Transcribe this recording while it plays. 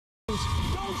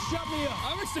Shut me up.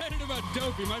 I'm excited about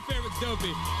Dopey. My favorite's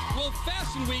Dopey. Well,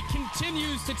 Fashion Week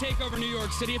continues to take over New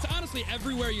York City. It's honestly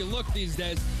everywhere you look these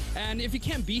days. And if you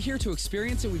can't be here to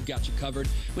experience it, we've got you covered.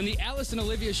 When the Alice and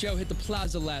Olivia show hit the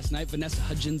Plaza last night, Vanessa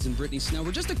Hudgens and Brittany Snow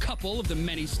were just a couple of the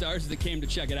many stars that came to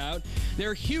check it out.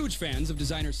 They're huge fans of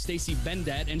designer Stacey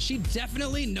Bendet, and she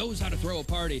definitely knows how to throw a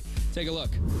party. Take a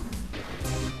look.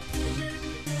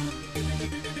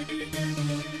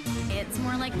 It's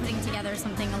more like putting together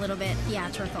something a little bit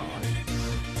theatrical.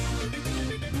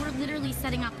 We're literally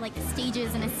setting up like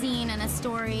stages and a scene and a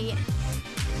story.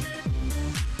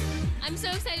 I'm so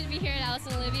excited to be here at Alice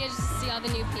and Olivia just to see all the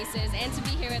new pieces and to be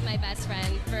here with my best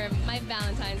friend for my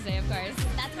Valentine's Day, of course.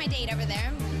 That's my date over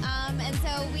there. And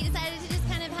so we decided to just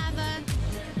kind of have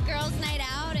a girls' night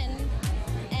out and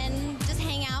just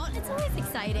hang out. It's always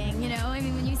exciting, you know? I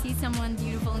mean, when you see someone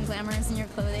beautiful and glamorous in your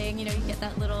clothing, you know, you get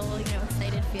that little, you know,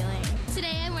 excited feeling.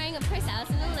 Today I'm wearing, of course, Alice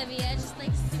and Olivia, just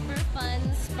like super fun,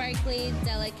 sparkly,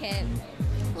 delicate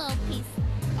little piece.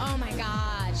 Oh my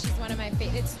God, she's one of my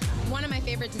it's one of my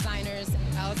favorite designers.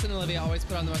 Alice and Olivia always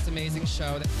put on the most amazing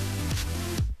show.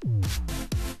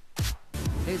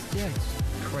 It's just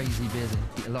crazy busy.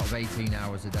 A lot of 18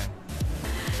 hours a day.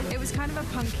 It was kind of a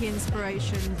punky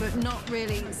inspiration, but not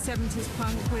really 70s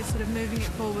punk. We're sort of moving it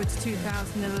forward to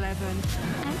 2011.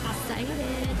 I'm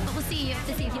excited. But we'll see. You have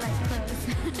to see if you like the clothes.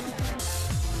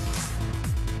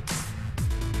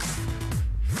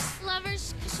 Love her.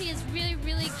 She has really,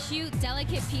 really cute,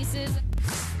 delicate pieces.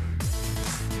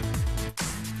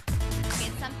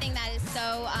 It's something that is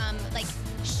so like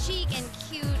chic and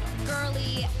cute,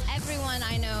 girly. Everyone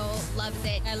I know loves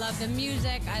it. I love the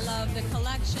music. I love the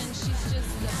collection. She's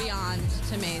just beyond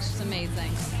to me. She's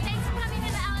amazing. Thanks for coming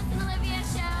to the Alice and Olivia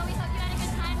show. We hope you had a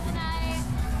good time tonight.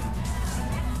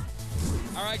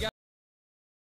 All right, guys.